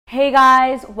Hey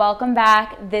guys, welcome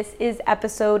back. This is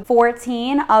episode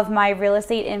 14 of my real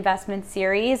estate investment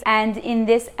series. And in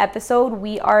this episode,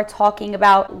 we are talking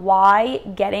about why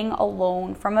getting a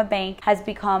loan from a bank has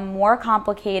become more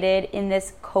complicated in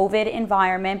this COVID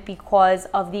environment because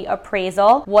of the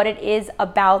appraisal, what it is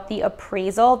about the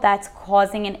appraisal that's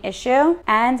causing an issue,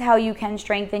 and how you can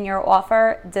strengthen your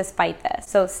offer despite this.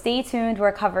 So stay tuned,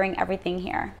 we're covering everything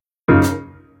here.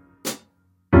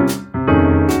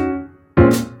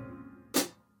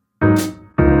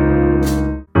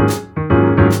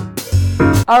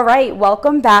 All right,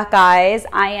 welcome back, guys.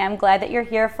 I am glad that you're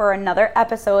here for another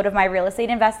episode of my real estate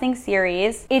investing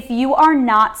series. If you are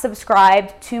not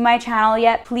subscribed to my channel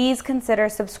yet, please consider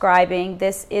subscribing.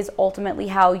 This is ultimately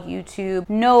how YouTube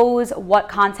knows what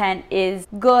content is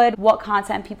good, what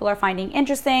content people are finding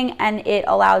interesting, and it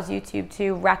allows YouTube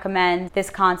to recommend this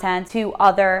content to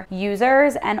other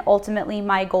users. And ultimately,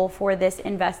 my goal for this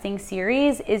investing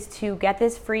series is to get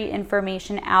this free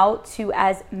information out to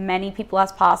as many people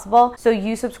as possible. So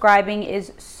you subscribing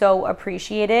is so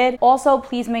appreciated. Also,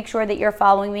 please make sure that you're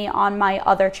following me on my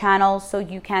other channels so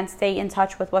you can stay in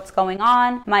touch with what's going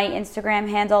on. My Instagram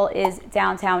handle is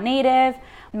Downtown Native.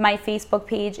 My Facebook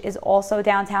page is also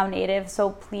Downtown Native,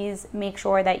 so please make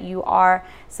sure that you are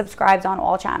subscribed on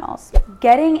all channels.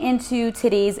 Getting into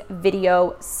today's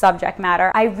video subject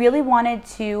matter, I really wanted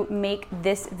to make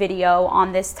this video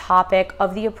on this topic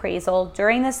of the appraisal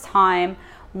during this time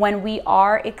when we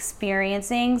are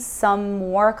experiencing some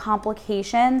more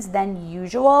complications than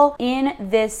usual in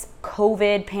this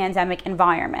COVID pandemic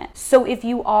environment. So if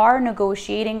you are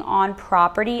negotiating on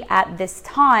property at this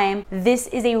time, this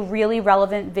is a really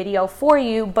relevant video for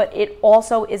you, but it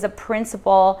also is a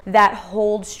principle that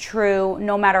holds true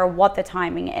no matter what the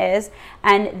timing is.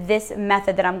 And this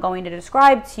method that I'm going to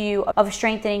describe to you of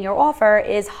strengthening your offer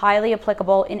is highly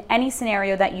applicable in any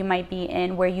scenario that you might be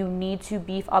in where you need to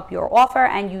beef up your offer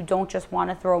and you don't just want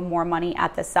to throw more money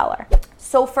at the seller.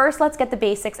 So first, let's get the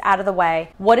basics out of the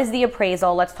way. What is the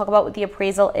appraisal? Let's talk about what the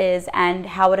appraisal is and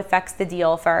how it affects the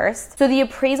deal first. So the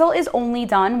appraisal is only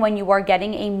done when you are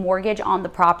getting a mortgage on the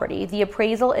property. The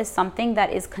appraisal is something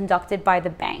that is conducted by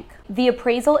the bank. The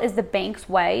appraisal is the bank's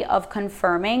way of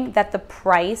confirming that the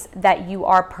price that you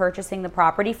are purchasing the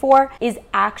property for is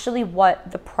actually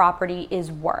what the property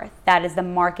is worth. That is the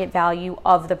market value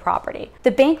of the property.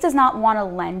 The bank does not want to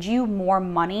lend you more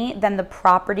money than the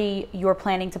property you're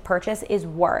planning to purchase is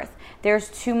worth. There's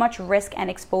too much risk and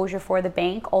exposure for the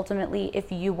bank. Ultimately,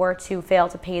 if you were to fail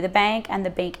to pay the bank and the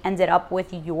bank ended up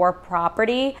with your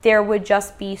property, there would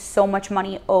just be so much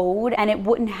money owed and it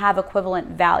wouldn't have equivalent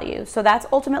value. So that's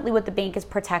ultimately what the bank is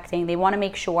protecting. They want to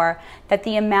make sure that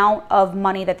the amount of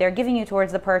money that they're giving you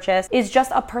towards the purchase is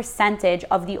just a percentage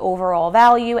of the overall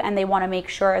value, and they want to make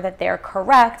sure that they're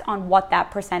correct on what that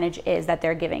percentage is that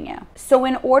they're giving you. So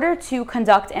in order to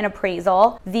conduct an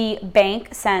appraisal, the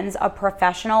bank sends a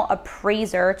professional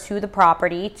appraiser to the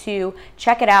property to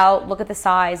check it out, look at the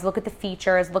size, look at the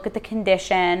features, look at the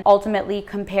condition, ultimately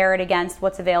compare it against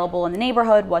what's available in the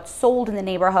neighborhood, what's sold in the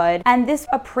neighborhood. And this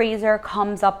appraiser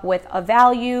comes up with a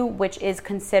value, which is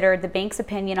considered the bank's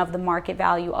opinion of the market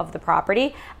value of the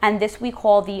property. And this we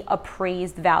call the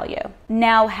appraised value.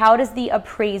 Now, how does the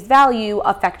appraised value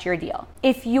affect your deal?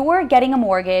 If you're getting a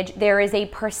mortgage, there is a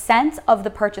percent of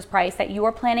the purchase price that you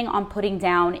are planning on putting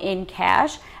down in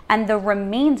cash, and the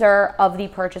remainder of the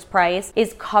purchase price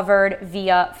is covered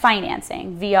via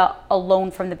financing, via a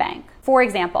loan from the bank. For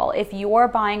example, if you're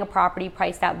buying a property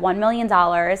priced at $1 million,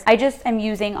 I just am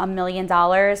using $1 million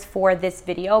for this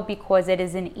video because it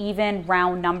is an even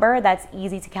round number that's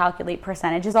easy to calculate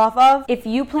percentages off of. If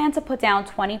you plan to put down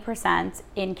 20%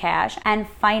 in cash and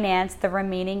finance the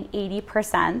remaining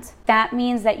 80%, that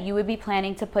means that you would be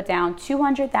planning to put down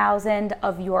 $200,000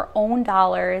 of your own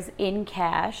dollars in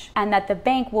cash and that the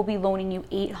bank will be loaning you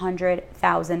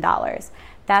 $800,000.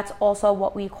 That's also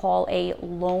what we call a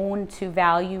loan to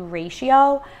value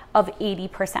ratio of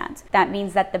 80%. That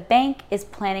means that the bank is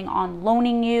planning on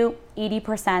loaning you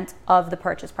 80% of the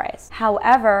purchase price.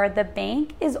 However, the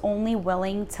bank is only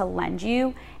willing to lend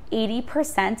you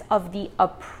 80% of the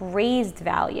appraised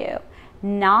value,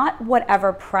 not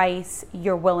whatever price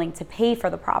you're willing to pay for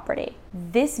the property.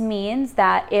 This means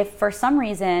that if for some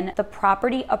reason the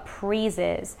property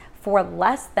appraises for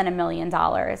less than $1 million,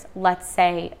 let's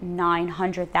say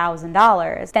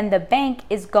 $900,000, then the bank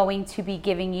is going to be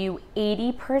giving you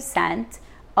 80%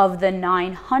 of the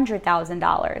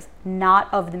 $900,000,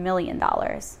 not of the $1 million.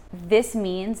 This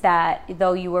means that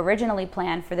though you originally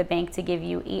planned for the bank to give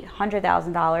you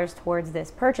 $800,000 towards this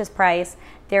purchase price,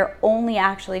 they're only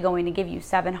actually going to give you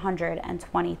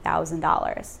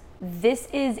 $720,000. this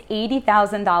is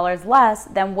 $80,000 less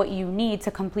than what you need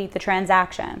to complete the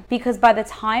transaction. Because by the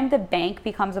time the bank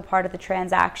becomes a part of the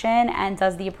transaction and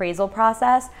does the appraisal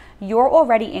process, you're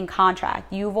already in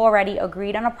contract. You've already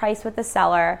agreed on a price with the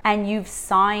seller and you've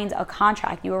signed a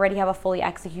contract. You already have a fully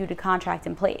executed contract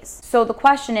in place. So the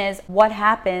question is, what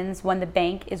happens when the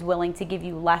bank is willing to give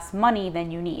you less money than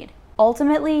you need?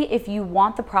 Ultimately, if you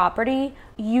want the property,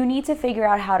 you need to figure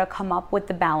out how to come up with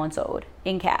the balance owed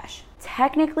in cash.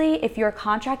 Technically, if your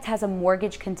contract has a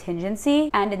mortgage contingency,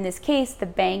 and in this case, the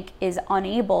bank is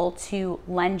unable to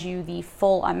lend you the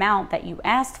full amount that you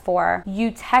asked for, you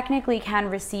technically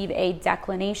can receive a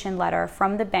declination letter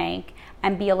from the bank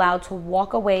and be allowed to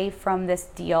walk away from this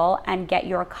deal and get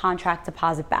your contract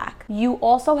deposit back. You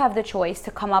also have the choice to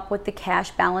come up with the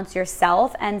cash balance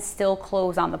yourself and still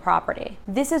close on the property.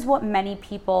 This is what many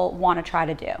people want to try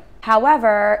to do.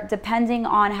 However, depending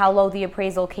on how low the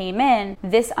appraisal came in,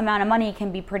 this amount of money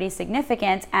can be pretty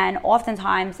significant, and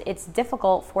oftentimes it's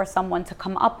difficult for someone to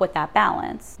come up with that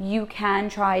balance. You can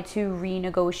try to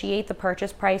renegotiate the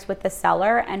purchase price with the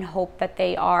seller and hope that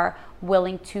they are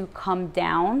willing to come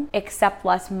down, accept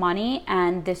less money,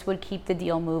 and this would keep the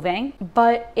deal moving.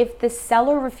 But if the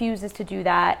seller refuses to do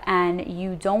that and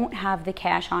you don't have the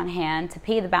cash on hand to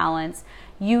pay the balance,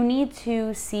 you need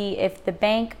to see if the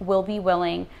bank will be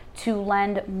willing to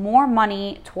lend more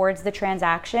money towards the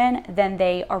transaction than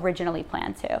they originally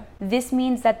planned to. This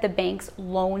means that the bank's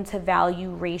loan to value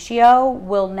ratio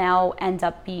will now end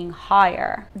up being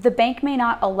higher. The bank may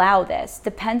not allow this.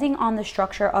 Depending on the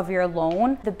structure of your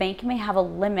loan, the bank may have a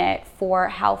limit for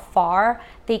how far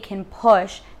they can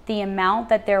push the amount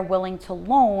that they're willing to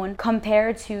loan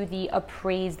compared to the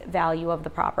appraised value of the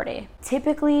property.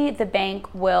 Typically, the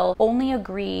bank will only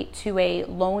agree to a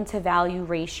loan to value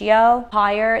ratio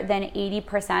higher than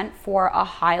 80% for a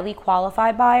highly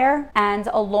qualified buyer, and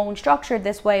a loan structured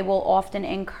this way will often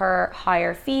incur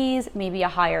higher fees, maybe a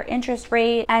higher interest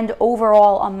rate, and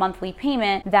overall a monthly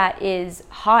payment that is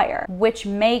higher, which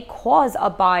may cause a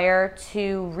buyer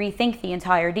to rethink the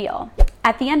entire deal.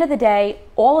 At the end of the day,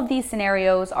 all of these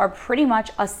scenarios are pretty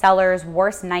much a seller's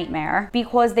worst nightmare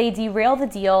because they derail the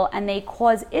deal and they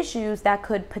cause issues that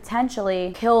could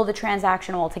potentially kill the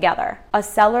transaction altogether. A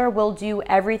seller will do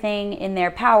everything in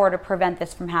their power to prevent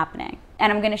this from happening.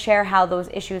 And I'm going to share how those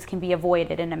issues can be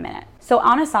avoided in a minute. So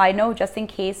on a side note, just in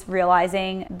case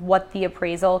realizing what the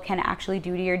appraisal can actually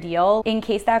do to your deal, in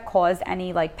case that caused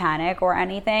any panic or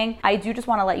anything, I do just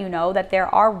want to let you know that there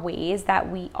are ways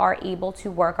that we are able to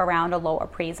work around a low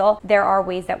appraisal. There are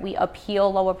ways that we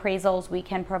appeal low appraisals. We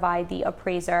can provide the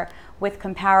appraiser with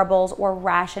comparables or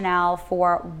rationale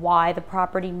for why the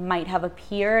property might have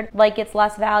appeared like it's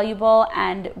less valuable,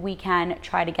 and we can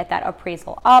try to get that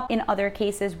appraisal up. In other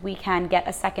cases, we can get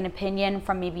a second opinion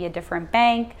from maybe a different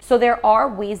bank. So there are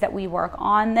ways that we work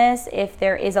on this if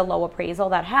there is a low appraisal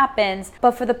that happens.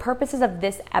 But for the purposes of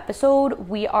this episode,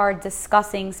 we are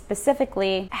discussing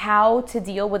specifically how to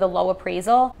deal with a low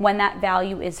appraisal when that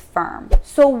value is firm.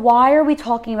 So why are we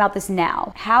talking about this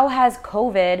now? How has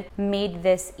COVID made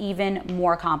this even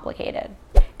more complicated?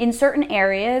 In certain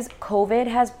areas, COVID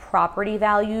has property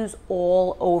values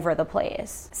all over the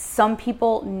place. Some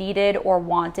people needed or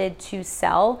wanted to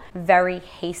sell very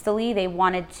hastily. They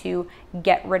wanted to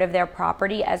get rid of their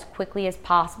property as quickly as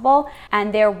possible.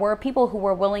 And there were people who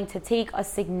were willing to take a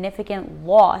significant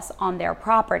loss on their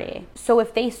property. So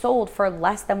if they sold for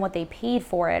less than what they paid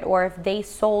for it, or if they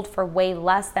sold for way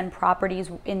less than properties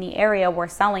in the area were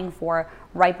selling for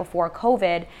right before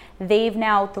COVID, they've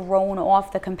now thrown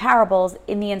off the comparables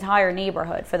in the entire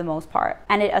neighborhood for the most part.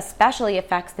 And it especially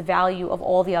affects the value of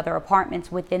all the other apartments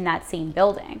within that same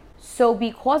building. So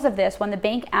because of this, when the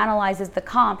bank analyzes the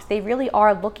comps, they really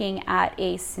are looking at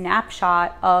a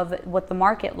snapshot of what the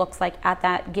market looks like at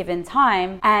that given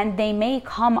time, and they may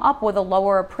come up with a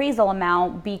lower appraisal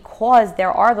amount because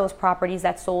there are those properties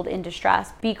that sold in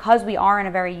distress, because we are in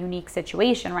a very unique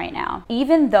situation right now.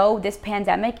 Even though this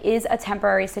pandemic is a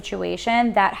temporary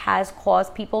situation that has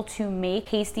caused people to make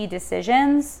hasty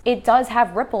decisions, it does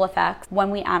have ripple effects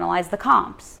when we analyze the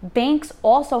comps. Banks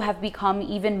also have become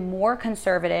even more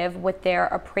conservative with their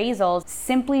appraisals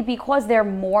simply because they're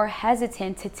more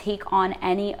hesitant to take on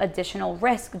any additional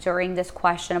risk during this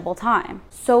questionable time.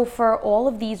 So for all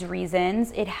of these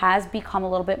reasons, it has become a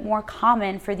little bit more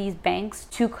common for these banks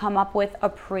to come up with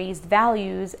appraised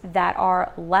values that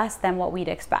are less than what we'd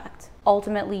expect.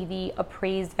 Ultimately, the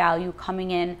appraised value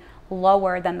coming in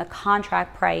lower than the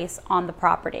contract price on the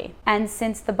property. And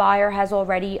since the buyer has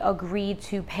already agreed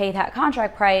to pay that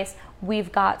contract price,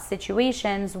 we've got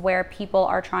situations where people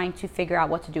are trying to figure out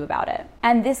what to do about it.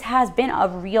 And this has been a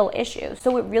real issue.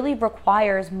 So it really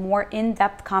requires more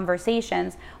in-depth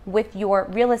conversations with your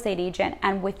real estate agent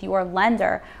and with your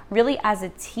lender, really as a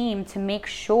team, to make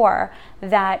sure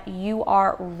that you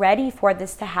are ready for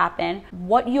this to happen,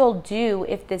 what you'll do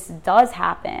if this does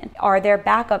happen. Are there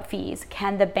backup fees?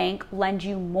 Can the bank lend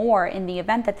you more in the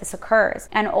event that this occurs?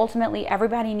 And ultimately,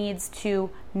 everybody needs to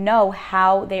know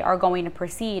how they are going to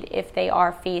proceed if they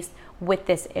are faced with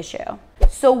this issue.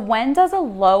 So when does a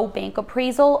low bank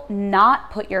appraisal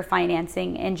not put your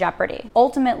financing in jeopardy?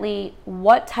 Ultimately,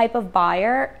 what type of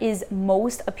buyer is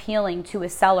most appealing to a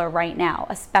seller right now,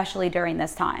 especially during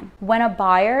this time? When a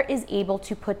buyer is able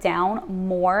to put down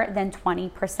more than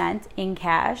 20% in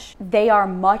cash, they are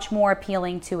much more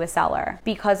appealing to a seller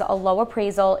because a low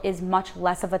appraisal is much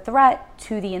less of a threat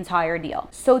to the entire deal.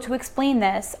 So to explain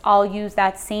this, I'll use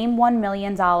that same $1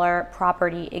 million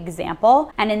property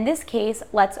example. And in this case,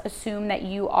 let's assume that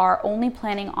you are only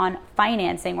planning on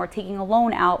financing or taking a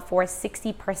loan out for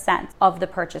 60% of the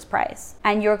purchase price.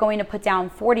 And you're going to put down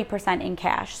 40% in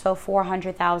cash, so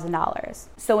 $400,000.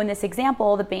 So in this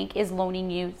example, the bank is loaning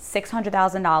you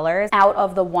 $600,000 out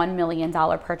of the $1 million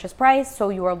purchase price. So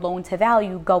your loan to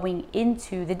value going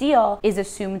into the deal is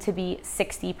assumed to be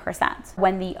 60%.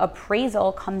 When the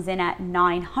appraisal comes in at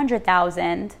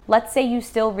 $900,000, let's say you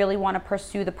still really want to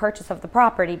pursue the purchase of the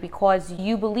property because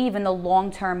you believe in the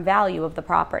long-term value of the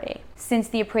property. Since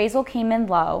the appraisal came in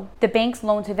low, the bank's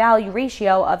loan to value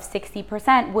ratio of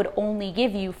 60% would only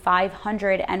give you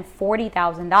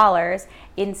 $540,000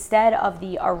 instead of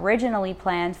the originally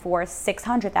planned for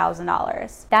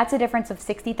 $600,000. That's a difference of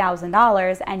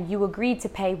 $60,000, and you agreed to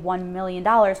pay $1 million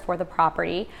for the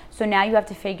property. So now you have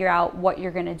to figure out what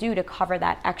you're going to do to cover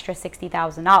that extra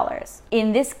 $60,000.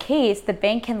 In this case, the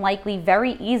bank can likely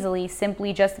very easily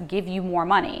simply just give you more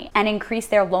money and increase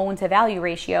their loan to value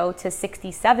ratio to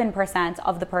 67%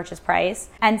 of the purchase price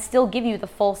and still give you the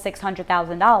full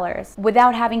 $600,000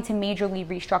 without having to majorly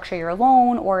restructure your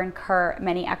loan or incur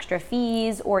many extra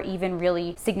fees or even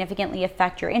really significantly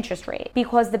affect your interest rate,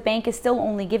 because the bank is still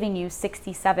only giving you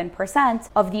 67%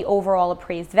 of the overall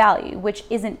appraised value, which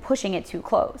isn't pushing it too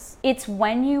close. It's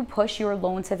when you push your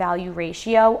loan to value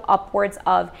ratio upwards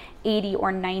of 80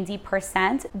 or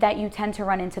 90% that you tend to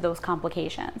run into those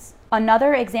complications.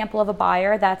 Another example of a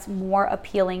buyer that's more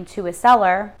appealing to a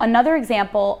seller, another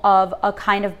example of a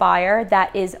kind of buyer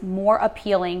that is more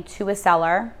appealing to a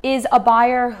seller is a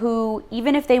buyer who,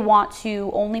 even if they want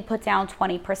to only put down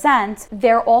 20%,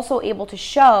 they're also able to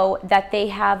show that they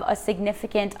have a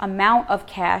significant amount of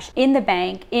cash in the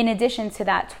bank in addition to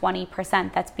that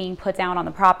 20% that's being put down on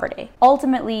the property.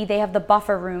 Ultimately, they have the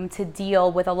buffer room to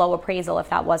deal with a low appraisal if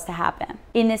that was to happen.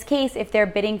 In this case, if they're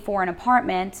bidding for an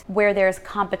apartment where there's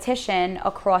competition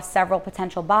across several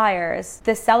potential buyers,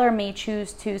 the seller may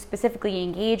choose to specifically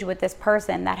engage with this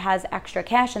person that has extra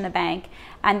cash in the bank,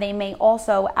 and they may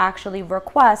also actually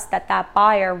request that that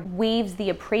buyer waives the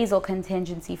appraisal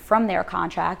contingency from their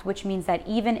contract, which means that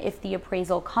even if the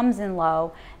appraisal comes in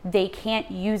low, they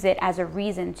can't use it as a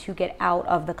reason to get out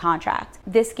of the contract.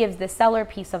 This gives the seller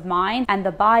peace of mind, and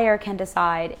the buyer can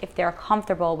decide if they're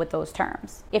comfortable with those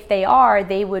terms. If they are,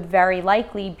 they would very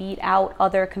likely beat out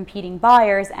other competing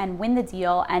buyers and win the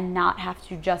deal and not have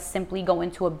to just simply go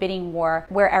into a bidding war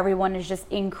where everyone is just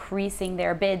increasing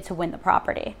their bid to win the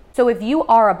property. So if you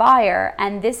are a buyer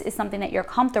and this is something that you're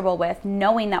comfortable with,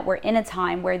 knowing that we're in a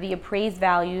time where the appraised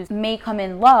values may come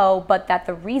in low, but that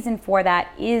the reason for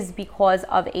that is because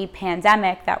of a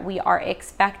pandemic that we are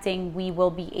expecting we will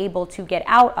be able to get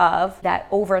out of, that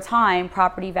over time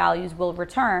property values will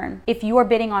return. If you are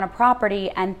bidding on a property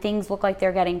and things look like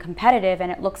they're getting competitive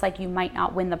and it looks like you might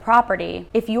not win the property,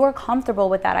 if you are comfortable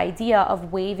with that idea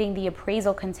of waiving the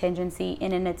appraisal contingency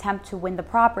in an attempt to win the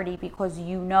property because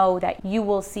you know that you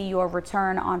will see your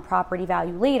return on property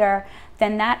value later,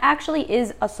 then that actually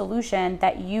is a solution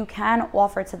that you can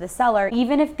offer to the seller,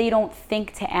 even if they don't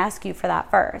think to ask you for that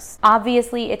first.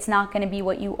 Obviously, it's not going to be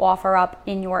what you offer up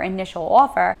in your initial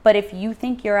offer, but if you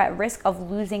think you're at risk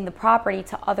of losing the property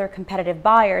to other competitive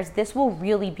buyers, this will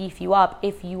really beef you up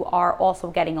if you are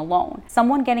also getting a loan.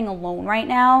 Someone getting a loan right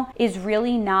now is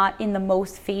really not in the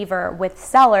most favor with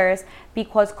sellers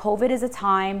because COVID is a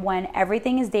time when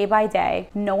everything is day by day.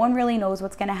 No one really knows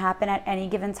what's going to happen at any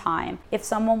given time. If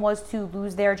someone was to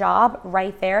lose their job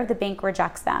right there, the bank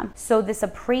rejects them. So this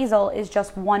appraisal is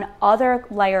just one other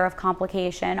layer of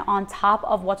complication on top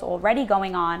of what's already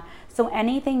going on. So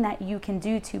anything that you can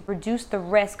do to reduce the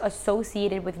risk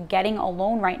associated with getting a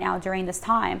loan right now during this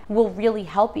time will really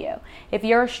help you. If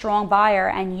you're a strong buyer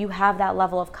and you have that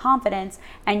level of confidence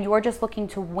and you're just looking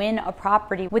to win a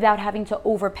property without having to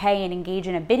overpay and engage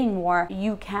in a bidding war,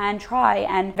 you can try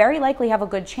and very likely have a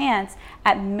good chance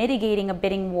at mitigating a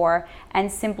bidding war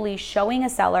and simply showing a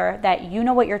seller that you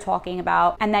know what you're talking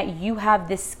about and that you have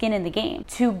this skin in the game.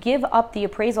 To give up the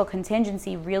appraisal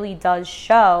contingency really does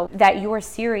show that you're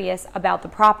serious about the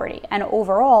property. And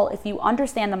overall, if you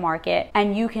understand the market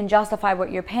and you can justify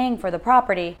what you're paying for the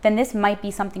property, then this might be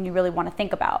something you really want to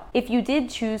think about. If you did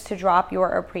choose to drop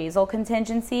your appraisal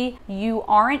contingency, you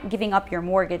aren't giving up your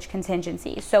mortgage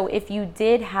contingency. So if you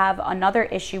did have another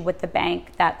issue with the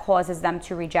bank that causes them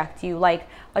to reject you, like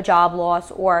a job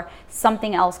loss or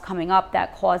something else coming up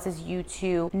that causes you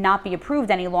to not be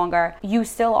approved any longer, you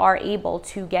still are able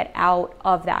to get out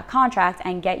of that contract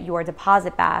and get your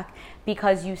deposit back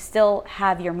because you still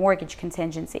have your mortgage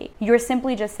contingency. You're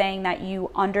simply just saying that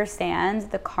you understand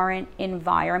the current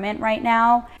environment right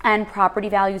now and property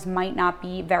values might not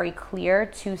be very clear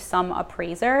to some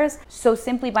appraisers. So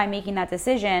simply by making that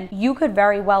decision, you could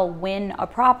very well win a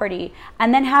property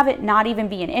and then have it not even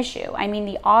be an issue. I mean,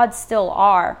 the odds still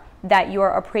are that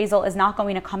your appraisal is not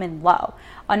going to come in low.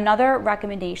 Another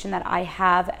recommendation that I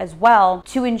have as well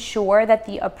to ensure that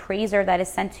the appraiser that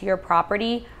is sent to your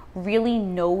property really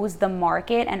knows the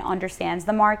market and understands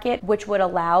the market, which would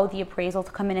allow the appraisal to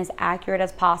come in as accurate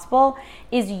as possible,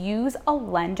 is use a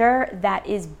lender that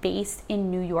is based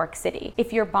in New York City.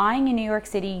 If you're buying in New York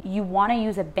City, you want to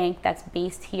use a bank that's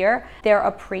based here. Their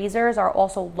appraisers are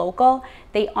also local.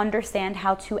 They understand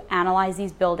how to analyze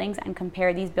these buildings and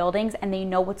compare these buildings, and they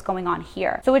know what's going on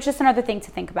here. So it's just another thing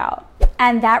to think about.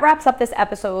 And that wraps up this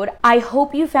episode. I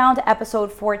hope you found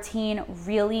episode 14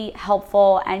 really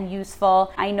helpful and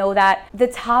useful. I know that the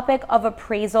topic of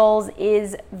appraisals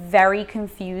is very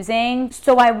confusing,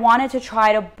 so I wanted to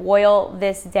try to boil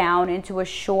this down into a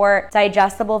short,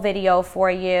 digestible video for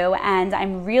you, and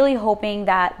I'm really hoping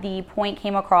that the point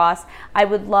came across. I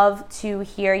would love to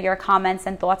hear your comments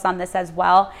and thoughts on this as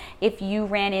well. If you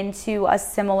ran into a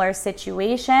similar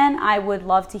situation, I would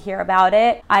love to hear about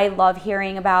it. I love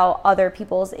hearing about other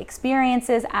people's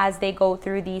experiences as they go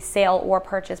through the sale or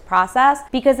purchase process,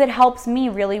 because it helps me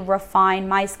really refine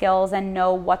my skills and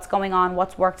know what's going on,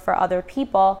 what's worked for other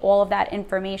people. All of that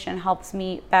information helps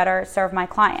me better serve my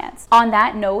clients. On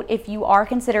that note, if you are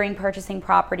considering purchasing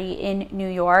property in New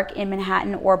York, in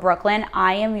Manhattan or Brooklyn,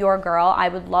 I am your girl. I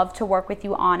would love to work with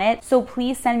you on it. So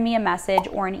please send me a message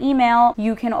or an email.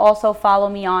 You can also follow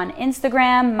me on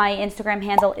Instagram. My Instagram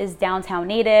handle is Downtown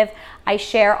Native. I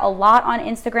share a lot on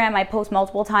Instagram. I post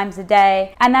multiple times a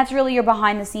day, and that's really your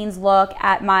behind the scenes look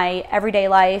at my everyday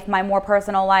life, my more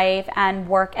personal life, and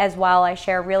work as well. I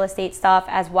share real estate stuff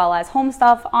as well as home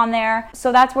stuff on there.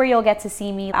 So that's where you'll get to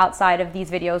see me outside of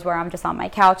these videos where I'm just on my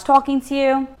couch talking to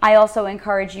you. I also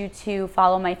encourage you to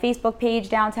follow my Facebook page,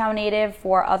 Downtown Native,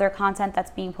 for other content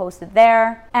that's being posted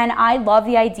there. And I love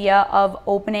the idea of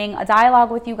opening a dialogue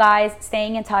with you guys,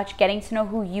 staying in touch, getting to know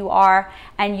who you are,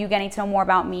 and you getting to know more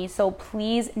about me. So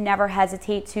please never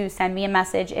hesitate to send me a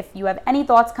message if you have any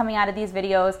thoughts coming out of these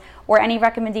videos or any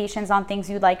recommendations on things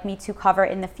you'd like me to cover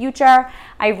in the future.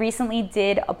 I recently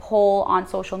did a poll on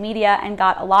social media and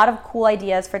got a lot of cool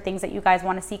ideas for things that you guys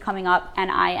want to see coming up,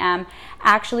 and I am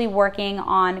actually working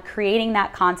on creating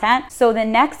that content. So the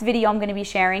next video I'm going to be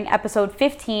sharing, episode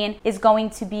 15, is going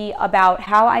to be about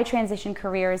how I transitioned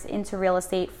careers into real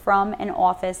estate from an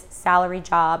office salary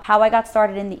job, how I got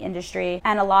started in the industry,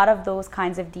 and a lot of those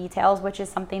kinds of details, which is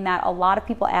something that a lot of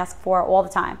people ask for all the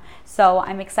time. So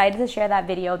I'm excited to share that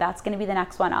video. That's going to be the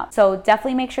next one up. So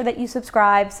definitely make sure that you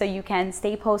subscribe so you can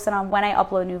stay posted on when I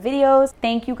upload new videos.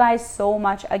 Thank you guys so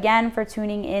much again for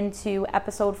tuning into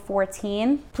episode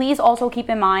 14. Please also keep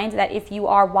in mind that if you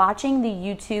are watching the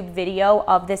YouTube video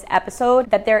of this episode,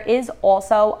 that there is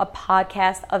also a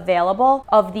podcast available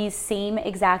of these same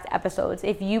exact episodes.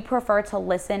 If you prefer to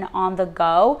listen on the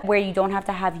go, where you don't have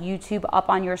to have YouTube up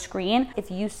on your screen, if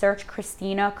you search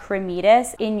Christina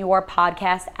Cremidas in your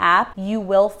podcast app, you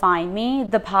will find me.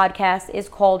 The podcast is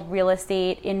called Real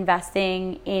Estate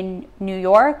Investing in New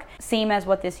York, same as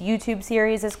what this YouTube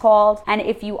series is called. And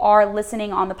if you are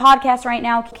listening on the podcast right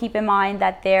now, keep in mind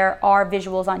that there are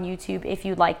visuals on YouTube if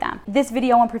you'd like them. This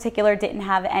video in particular didn't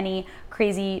have any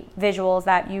crazy visuals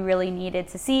that you really needed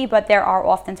to see, but there are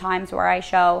often times where I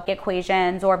show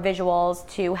equations or visuals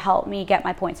to help me get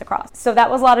my points across. So that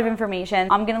was a lot of information.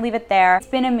 I'm gonna leave it there. It's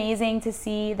been amazing to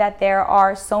see that there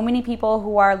are so many people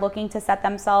who are looking to set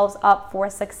themselves up for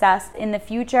success success in the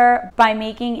future by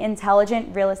making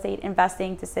intelligent real estate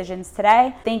investing decisions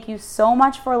today. Thank you so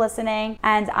much for listening,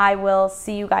 and I will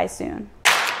see you guys soon.